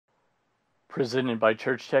Presented by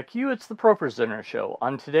Church Tech U, it's the ProPresenter Show.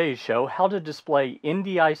 On today's show, how to display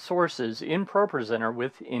NDI sources in ProPresenter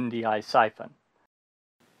with NDIsyphon.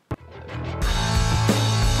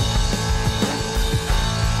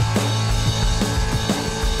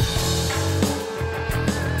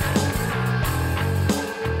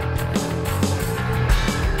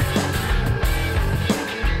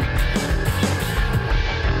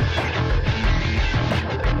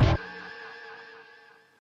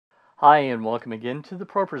 Hi, and welcome again to the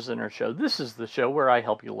ProPresenter Show. This is the show where I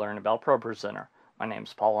help you learn about ProPresenter. My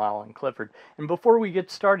name's Paul Allen Clifford, and before we get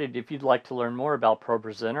started, if you'd like to learn more about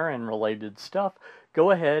ProPresenter and related stuff, go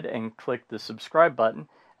ahead and click the subscribe button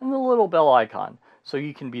and the little bell icon so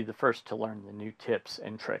you can be the first to learn the new tips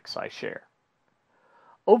and tricks I share.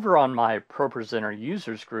 Over on my ProPresenter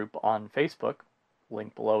users group on Facebook,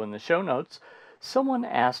 link below in the show notes, someone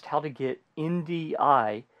asked how to get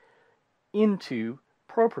NDI into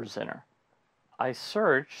ProPresenter. I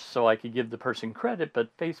searched so I could give the person credit,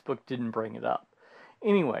 but Facebook didn't bring it up.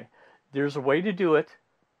 Anyway, there's a way to do it,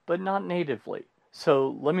 but not natively. So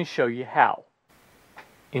let me show you how.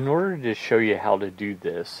 In order to show you how to do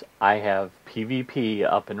this, I have PvP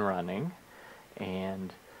up and running,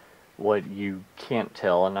 and what you can't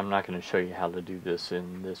tell, and I'm not going to show you how to do this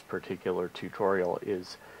in this particular tutorial,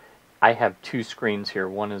 is I have two screens here.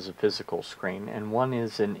 One is a physical screen and one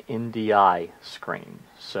is an NDI screen.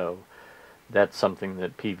 So that's something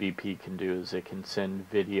that PvP can do, is it can send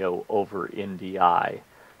video over NDI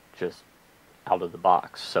just out of the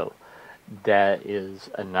box. So that is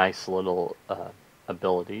a nice little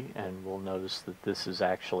ability, and we'll notice that this is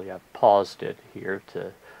actually, I've paused it here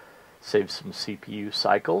to save some CPU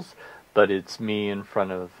cycles, but it's me in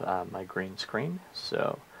front of my green screen.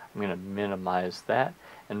 So I'm going to minimize that.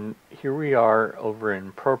 And here we are over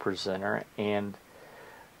in ProPresenter, and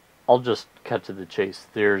I'll just cut to the chase.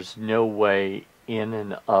 There's no way in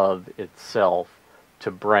and of itself to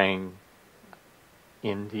bring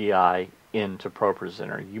NDI into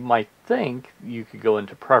ProPresenter. You might think you could go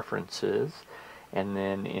into Preferences and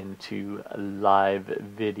then into Live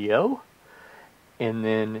Video and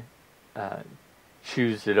then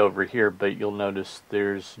choose it over here, but you'll notice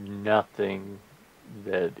there's nothing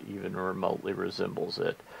that even remotely resembles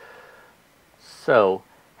it. So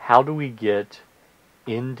how do we get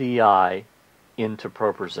NDI into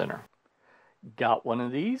ProPresenter? Got one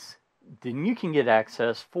of these? Then you can get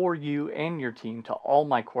access for you and your team to all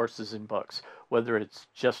my courses and books, whether it's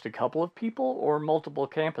just a couple of people or multiple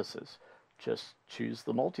campuses. Just choose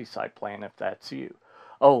the multi-site plan if that's you.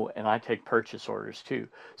 Oh, and I take purchase orders too.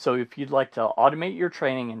 So if you'd like to automate your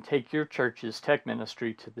training and take your church's tech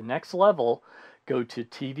ministry to the next level, go to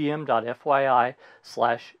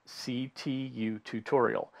tdm.fyi/CTU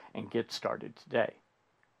tutorial and get started today.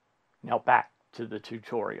 Now back to the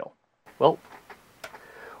tutorial. Well,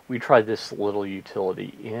 we tried this little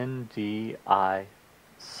utility, NDIsyphon.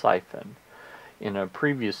 In a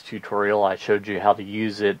previous tutorial, I showed you how to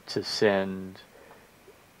use it to send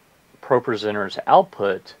ProPresenter's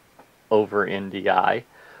output over NDI.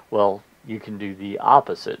 Well, you can do the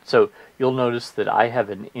opposite. So you'll notice that I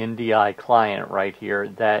have an NDI client right here.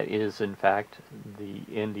 That is in fact the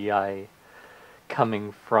NDI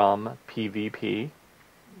coming from PvP,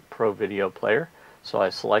 Pro Video Player. So I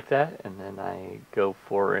select that and then I go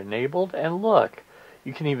for enabled, and look,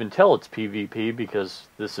 you can even tell it's PvP because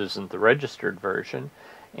this isn't the registered version,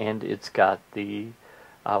 and it's got the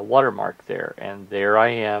watermark there, and there I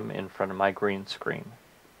am in front of my green screen,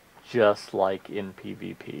 just like in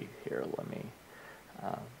PvP. Here, let me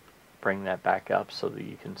bring that back up so that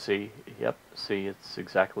you can see. Yep, see, it's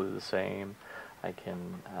exactly the same. I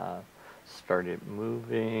can start it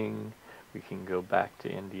moving. We can go back to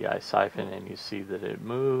NDIsyphon and you see that it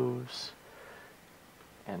moves,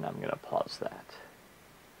 and I'm going to pause that.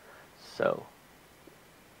 So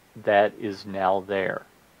that is now there.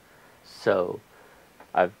 So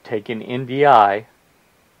I've taken NDI,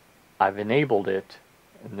 I've enabled it,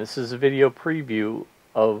 and this is a video preview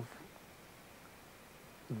of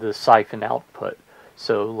the Syphon output.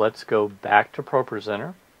 So let's go back to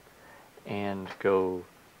ProPresenter and go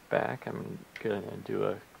back. I'm going to do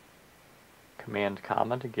a Command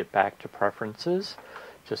comma to get back to Preferences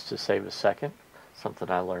just to save a second.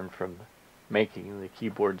 Something I learned from making the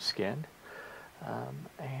keyboard skin.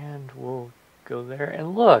 And we'll go there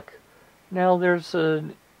and look. Now there's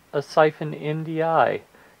a Syphon NDI.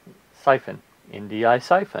 Syphon.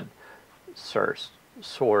 NDIsyphon. Source.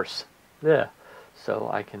 There. So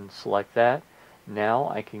I can select that. Now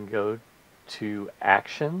I can go to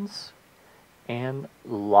Actions and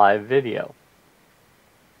Live Video.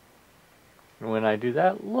 And when I do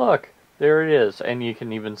that, look, There it is, and you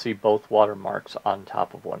can even see both watermarks on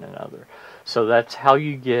top of one another. So that's how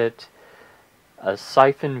you get a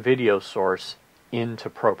Syphon video source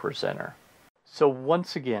into ProPresenter. So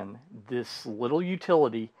once again, this little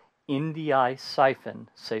utility, NDIsyphon,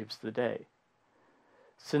 saves the day.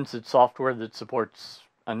 Since it's software that supports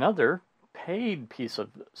another paid piece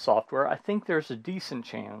of software, I think there's a decent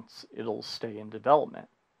chance it'll stay in development.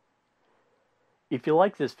 If you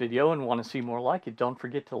like this video and want to see more like it, don't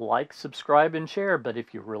forget to like, subscribe, and share. But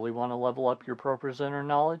if you really want to level up your ProPresenter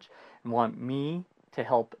knowledge and want me to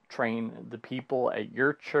help train the people at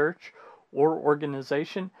your church or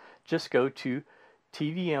organization, just go to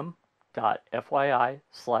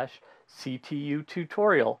tdm.fyi/CTU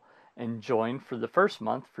tutorial and join for the first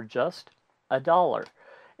month for just $1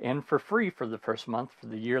 and for free for the first month for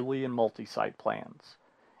the yearly and multi-site plans.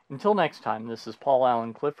 Until next time, this is Paul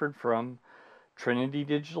Allen Clifford from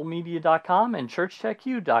TrinityDigitalMedia.com and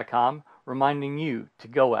ChurchTechU.com, reminding you to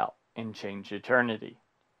go out and change eternity.